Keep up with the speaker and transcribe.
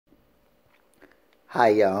Hi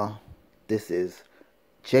y'all, this is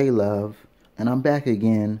J Love, and I'm back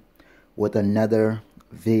again with another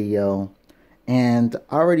video. And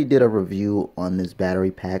I already did a review on this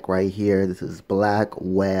battery pack right here. This is Black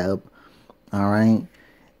Web, alright?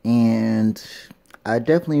 And I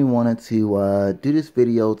definitely wanted to do this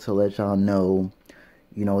video to let y'all know,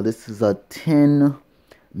 this is a 10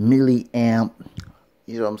 milliamp,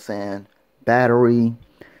 battery.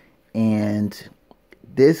 And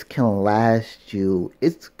this can last you,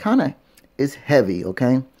 it's heavy,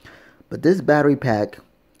 okay? But this battery pack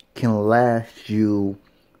can last you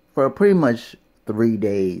for pretty much 3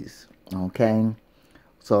 days, okay?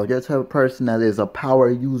 So if you're the type of person that is a power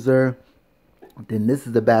user, then this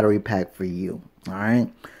is the battery pack for you,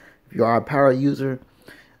 alright? If you are a power user,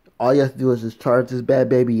 all you have to do is just charge this bad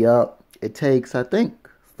baby up. It takes, I think,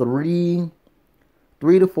 3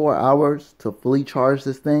 to 4 hours to fully charge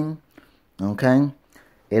this thing, okay?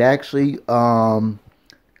 It actually comes,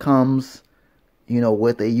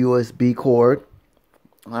 with a USB cord.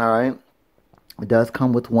 Alright. It does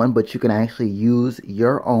come with one, but you can actually use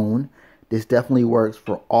your own. This definitely works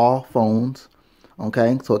for all phones.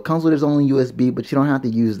 Okay. So it comes with its own USB, but you don't have to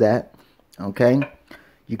use that. Okay.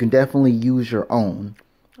 You can definitely use your own.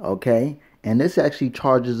 Okay. And this actually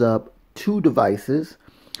charges up 2 devices.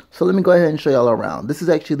 So let me go ahead and show y'all around. This is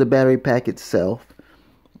actually the battery pack itself.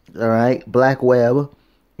 Alright. Black Web.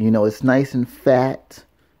 It's nice and fat,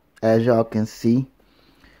 as y'all can see.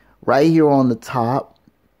 Right here on the top,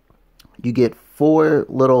 you get 4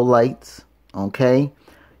 little lights, okay?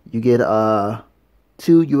 You get 2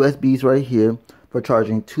 USBs right here for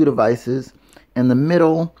charging 2 devices. In the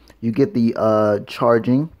middle, you get the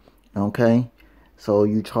charging, okay? So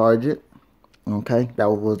you charge it, okay? That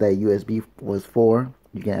was what that USB was for.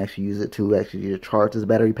 You can actually use it to actually charge this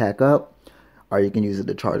battery pack up, or you can use it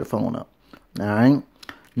to charge the phone up, all right?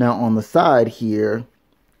 Now on the side here,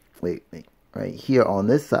 right here on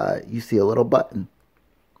this side, you see a little button.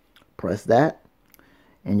 Press that,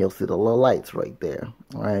 and you'll see the little lights right there.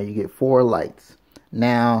 All right, you get 4 lights.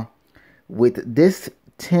 Now, with this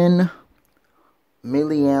 10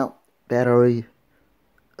 milliamp battery,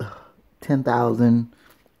 10,000,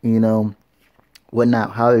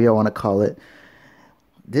 whatnot, however you want to call it,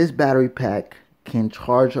 this battery pack can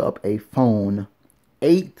charge up a phone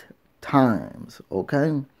 8 times,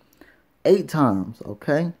 okay? 8 times,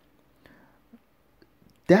 okay?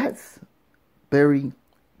 That's very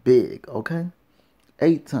big, okay?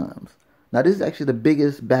 8 times. Now, this is actually the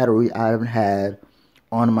biggest battery I've had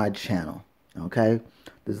on my channel, okay?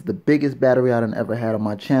 This is the biggest battery I've ever had on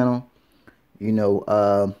my channel. Make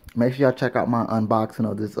sure y'all check out my unboxing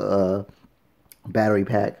of this battery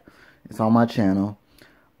pack. It's on my channel.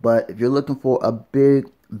 But if you're looking for a big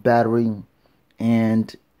battery,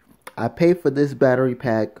 and I paid for this battery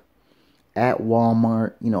pack at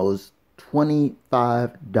Walmart, it's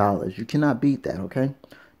 $25. You cannot beat that, okay?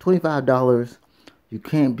 $25. You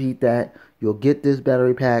can't beat that. You'll get this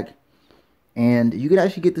battery pack, and you can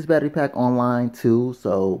actually get this battery pack online too.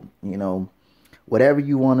 So, whatever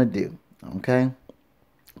you want to do, okay?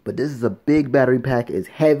 But this is a big battery pack. It's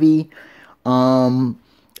heavy. I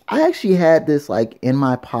actually had this like in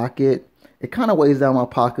my pocket. It kind of weighs down my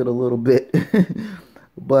pocket a little bit.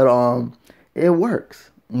 But it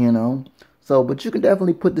works, So, but you can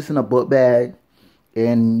definitely put this in a book bag,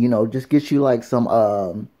 and just get you like some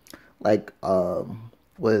what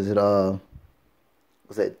is it? Was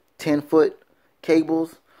it 10-foot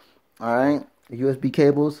cables? All right, USB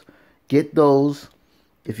cables. Get those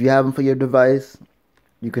if you have them for your device.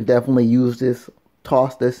 You can definitely use this.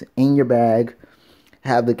 Toss this in your bag.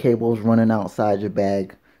 Have the cables running outside your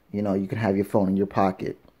bag. You can have your phone in your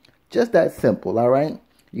pocket. Just that simple, all right?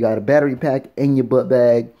 You got a battery pack in your book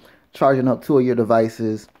bag, charging up 2 of your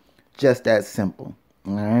devices. Just that simple,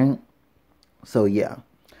 all right? So, yeah.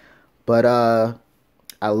 But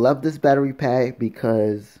I love this battery pack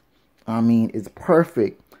because, it's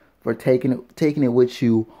perfect for taking it with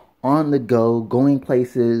you on the go, going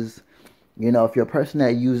places. If you're a person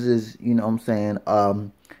that uses,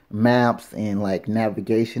 maps and like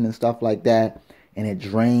navigation and stuff like that, and it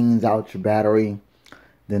drains out your battery,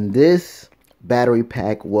 then this battery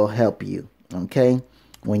pack will help you, okay?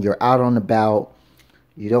 When you're out and about,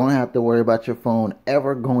 you don't have to worry about your phone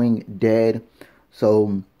ever going dead.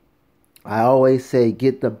 So I always say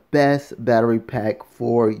get the best battery pack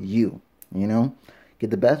for you,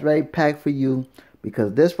 Get the best battery pack for you,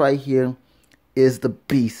 because this right here is the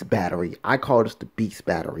beast battery. I call this the beast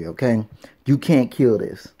battery, okay? You can't kill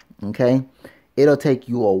this, okay? It'll take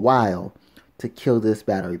you a while to kill this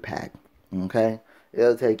battery pack, okay?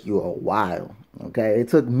 It'll take you a while, okay? It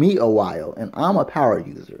took me a while, and I'm a power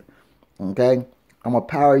user, okay? I'm a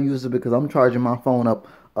power user because I'm charging my phone up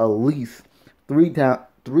at least three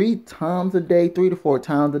times a day, 3 to 4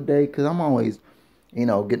 times a day, because I'm always, getting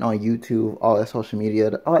on YouTube, all that social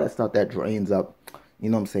media, all that stuff that drains up,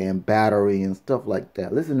 battery and stuff like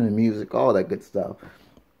that. Listening to music, all that good stuff,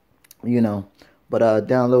 you know. But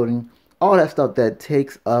downloading all that stuff that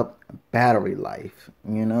takes up battery life,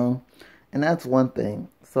 and that's one thing.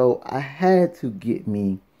 So I had to get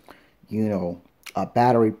me, a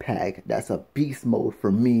battery pack that's a beast mode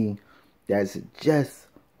for me, that's just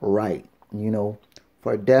right,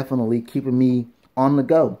 for definitely keeping me on the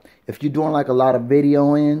go. If you're doing like a lot of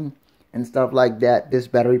videoing and stuff like that, this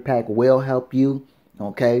battery pack will help you.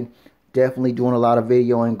 Okay, definitely doing a lot of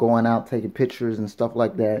videoing, going out, taking pictures and stuff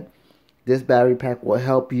like that. This battery pack will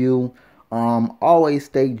help you always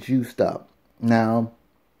stay juiced up. Now,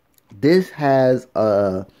 this has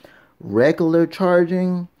a regular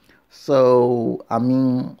charging, so I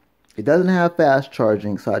mean, it doesn't have fast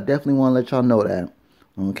charging, so I definitely want to let y'all know that.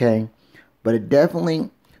 Okay, but it definitely,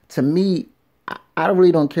 to me, I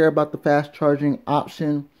really don't care about the fast charging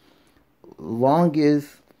option, long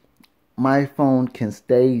as my phone can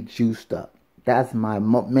stay juiced up. That's my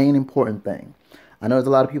main important thing. I know there's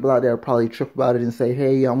a lot of people out there probably trip about it and say,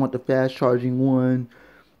 hey, I want the fast charging one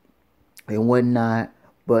and whatnot,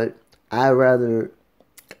 but I rather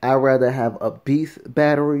have a beast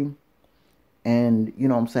battery. And you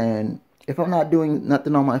know what I'm saying, if I'm not doing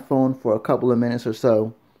nothing on my phone for a couple of minutes or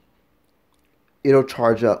so, it'll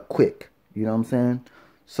charge up quick. You know what I'm saying?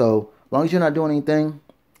 So as long as you're not doing anything,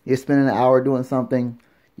 you're spending an hour doing something,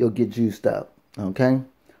 you'll get juiced up. Okay?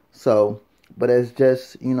 So, but it's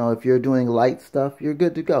just, if you're doing light stuff, you're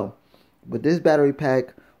good to go. But this battery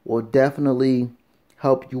pack will definitely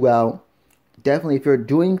help you out. Definitely, if you're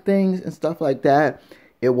doing things and stuff like that,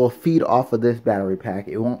 it will feed off of this battery pack.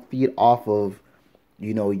 It won't feed off of,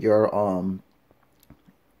 your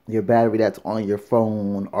battery that's on your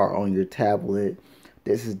phone or on your tablet.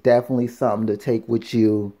 This is definitely something to take with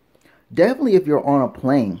you. Definitely if you're on a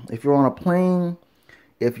plane. If you're on a plane,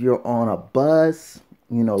 if you're on a bus,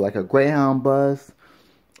 like a Greyhound bus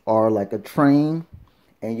or like a train,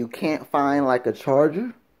 and you can't find like a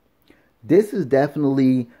charger, this is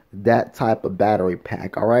definitely that type of battery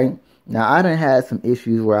pack, all right? Now, I done had some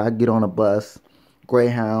issues where I get on a bus,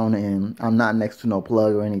 Greyhound, and I'm not next to no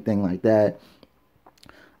plug or anything like that.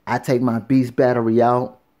 I take my beast battery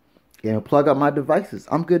out and plug up my devices.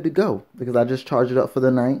 I'm good to go because I just charge it up for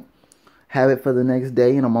the night, have it for the next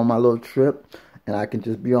day, and I'm on my little trip, and I can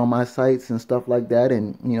just be on my sites and stuff like that,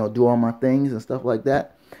 and do all my things and stuff like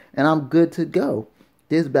that, and I'm good to go.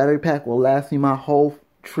 This battery pack will last me my whole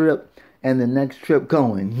trip and the next trip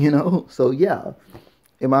going, So yeah,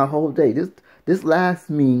 in my whole day, this lasts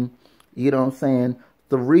me,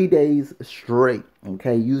 3 days straight.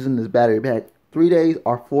 Okay, using this battery pack, 3 days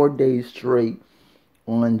or 4 days straight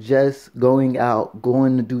on just going out,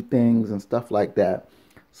 going to do things and stuff like that.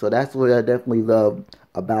 So that's what I definitely love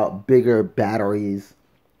about bigger batteries.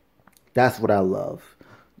 That's what I love.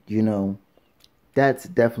 That's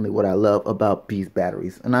definitely what I love about Beast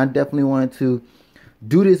batteries. And I definitely wanted to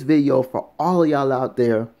do this video for all of y'all out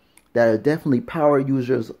there that are definitely power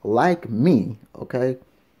users like me, okay?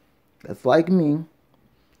 That's like me,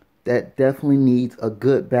 that definitely needs a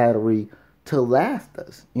good battery to last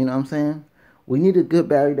us. You know what I'm saying? We need a good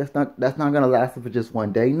battery that's not gonna last us for just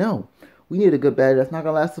one day. No. We need a good battery that's not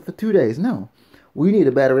gonna last us for 2 days. No. We need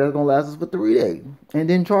a battery that's gonna last us for 3 days and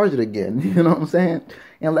then charge it again. You know what I'm saying?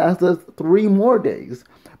 And last us 3 more days.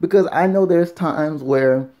 Because I know there's times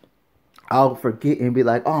where I'll forget and be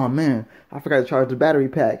like, oh man, I forgot to charge the battery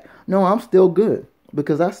pack. No, I'm still good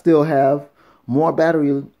because I still have more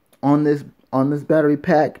battery on this battery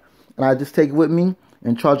pack, and I just take it with me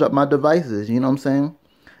and charge up my devices, you know what I'm saying?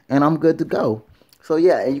 And I'm good to go. So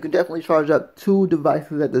yeah, and you can definitely charge up 2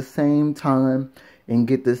 devices at the same time and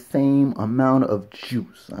get the same amount of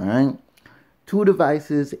juice, alright? 2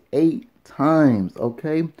 devices, 8 times,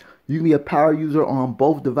 okay? You can be a power user on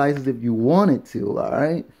both devices if you wanted to,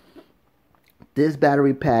 alright? This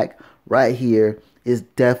battery pack right here is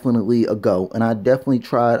definitely a go. And I definitely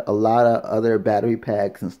tried a lot of other battery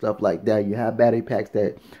packs and stuff like that. You have battery packs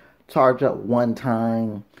that charge up 1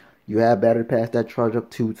 time. You have battery packs that charge up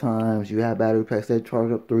 2 times. You have battery packs that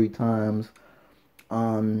charge up 3 times.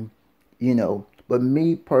 But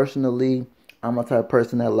me personally, I'm a type of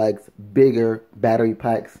person that likes bigger battery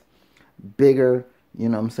packs. Bigger, you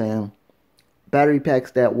know what I'm saying? Battery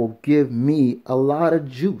packs that will give me a lot of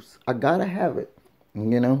juice. I gotta have it,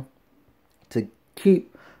 to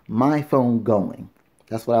keep my phone going.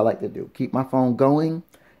 That's what I like to do. Keep my phone going.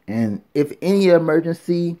 And if any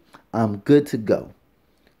emergency, I'm good to go.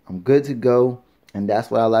 I'm good to go. And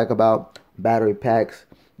that's what I like about battery packs.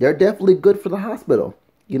 They're definitely good for the hospital.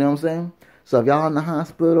 You know what I'm saying? So if y'all in the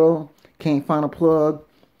hospital, can't find a plug,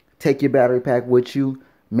 take your battery pack with you.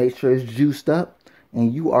 Make sure it's juiced up,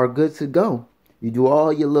 and you are good to go. You do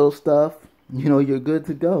all your little stuff, you're good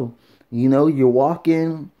to go. You're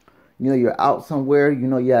walking, you're out somewhere,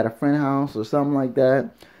 you're at a friend's house or something like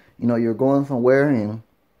that. You're going somewhere and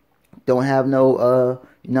don't have you're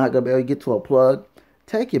not gonna be able to get to a plug.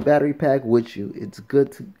 Take your battery pack with you.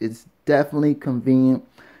 It's definitely convenient,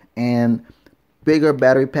 and bigger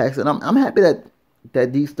battery packs. And I'm happy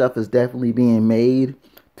that these stuff is definitely being made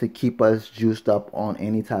to keep us juiced up on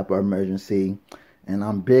any type of emergency. And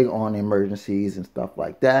I'm big on emergencies and stuff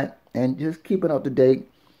like that. And just keeping up to date,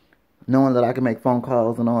 knowing that I can make phone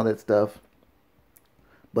calls and all that stuff.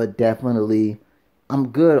 But definitely, I'm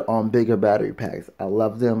good on bigger battery packs. I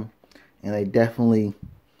love them. And they definitely,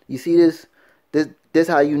 you see this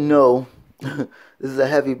how you know this is a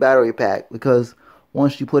heavy battery pack, because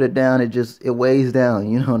once you put it down, it weighs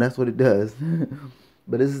down. That's what it does.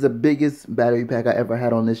 But this is the biggest battery pack I ever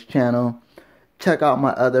had on this channel. Check out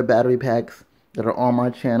my other battery packs that are on my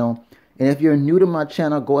channel. And if you're new to my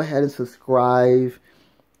channel, go ahead and subscribe.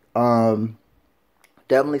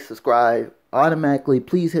 Definitely subscribe automatically.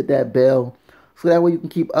 Please hit that bell so that way you can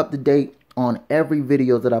keep up to date on every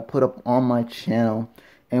video that I put up on my channel.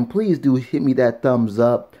 And please do hit me that thumbs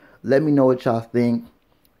up. Let me know what y'all think.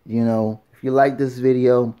 If you like this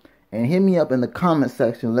video, and hit me up in the comment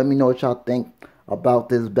section. Let me know what y'all think about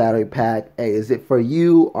this battery pack. Hey, is it for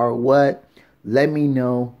you or what? Let me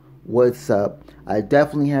know what's up. I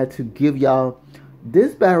definitely had to give y'all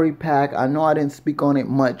this battery pack. I know I didn't speak on it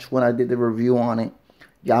much when I did the review on it.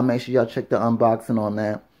 Y'all make sure y'all check the unboxing on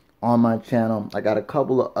that on my channel. I got a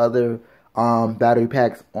couple of other battery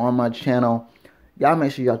packs on my channel. Y'all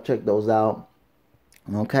make sure y'all check those out,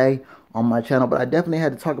 okay, on my channel. But I definitely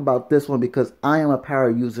had to talk about this one because I am a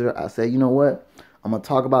power user. I said, you know what? I'm going to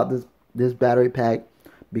talk about this battery pack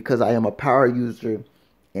because I am a power user.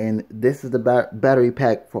 And this is the battery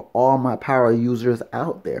pack for all my power users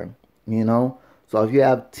out there, So if you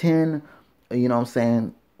have 10,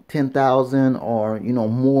 10,000 or,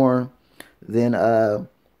 more, then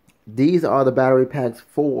these are the battery packs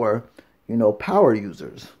for, power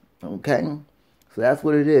users, okay? So that's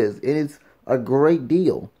what it is. It is a great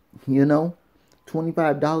deal,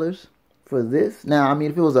 $25 for this. Now, I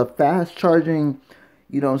mean, if it was a fast charging,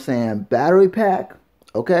 battery pack,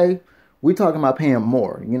 okay, we're talking about paying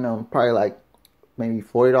more, probably like maybe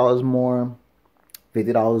 $40 more,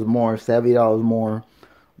 $50 more, $70 more,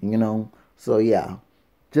 So yeah,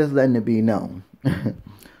 just letting it be known.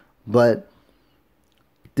 But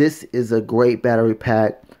this is a great battery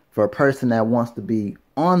pack for a person that wants to be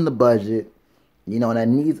on the budget, that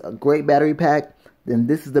needs a great battery pack. Then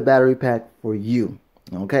this is the battery pack for you.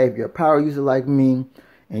 Okay, if you're a power user like me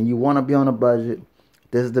and you want to be on a budget,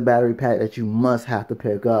 this is the battery pack that you must have to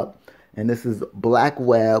pick up. And this is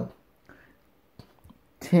Blackweb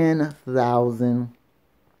 10,000,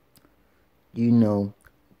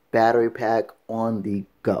 battery pack on the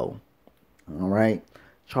go. All right,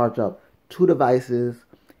 charge up 2 devices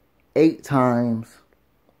 8 times.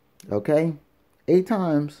 Okay, 8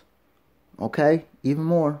 times. Okay, even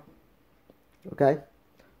more. Okay,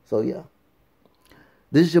 so yeah,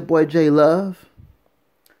 this is your boy J Love,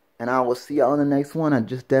 and I will see y'all on the next one. I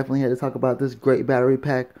just definitely had to talk about this great battery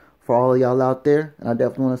pack for all of y'all out there, and I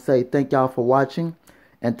definitely want to say thank y'all for watching,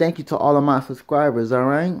 and thank you to all of my subscribers. All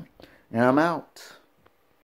right, and I'm out.